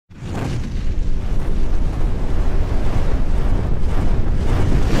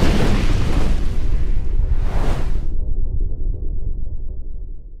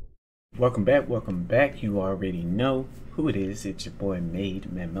Welcome back. You already know who it is. It's your boy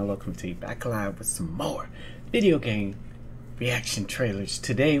MadeMenMelo coming to you back live with some more video game reaction trailers.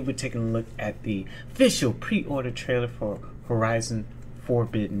 Today we're taking a look at the official pre-order trailer for Horizon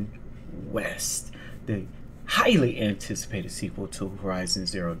Forbidden West, the highly anticipated sequel to Horizon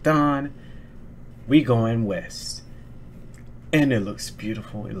Zero Dawn. We going west. And it looks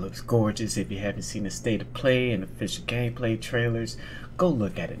beautiful, it looks gorgeous. If you haven't seen the state of play and official gameplay trailers, go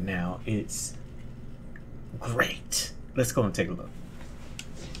look at it now. It's great. Let's go and take a look.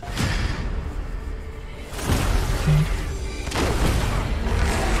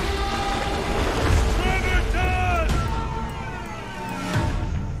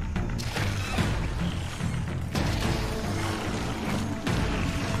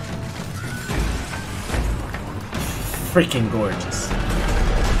 Freaking gorgeous.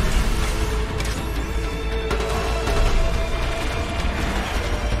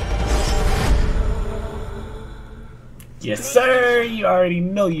 Yes, sir. You already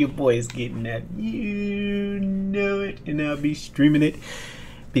know your boy is getting that. You know it. And I'll be streaming it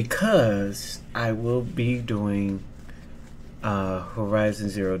because I will be doing Horizon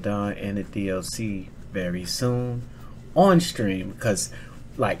Zero Dawn and the DLC very soon on stream, because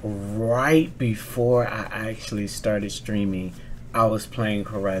like right before I actually started streaming, I was playing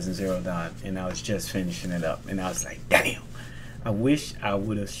Horizon Zero Dawn and I was just finishing it up, and I was like, damn, I wish I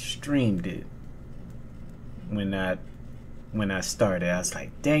would have streamed it when I started. I was like,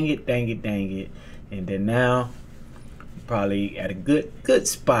 dang it. And then now probably at a good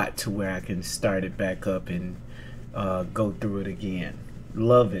spot to where I can start it back up and go through it again.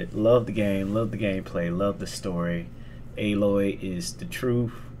 Love it. Love the game, love the gameplay, love the story. Aloy is the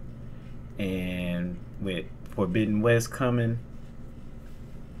truth, and with Forbidden West coming,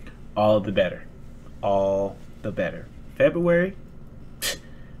 all the better. All the better. February,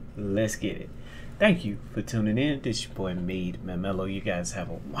 let's get it. Thank you for tuning in. This is your boy MadeMenMelo. You guys have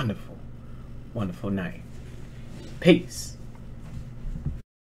a wonderful night. Peace.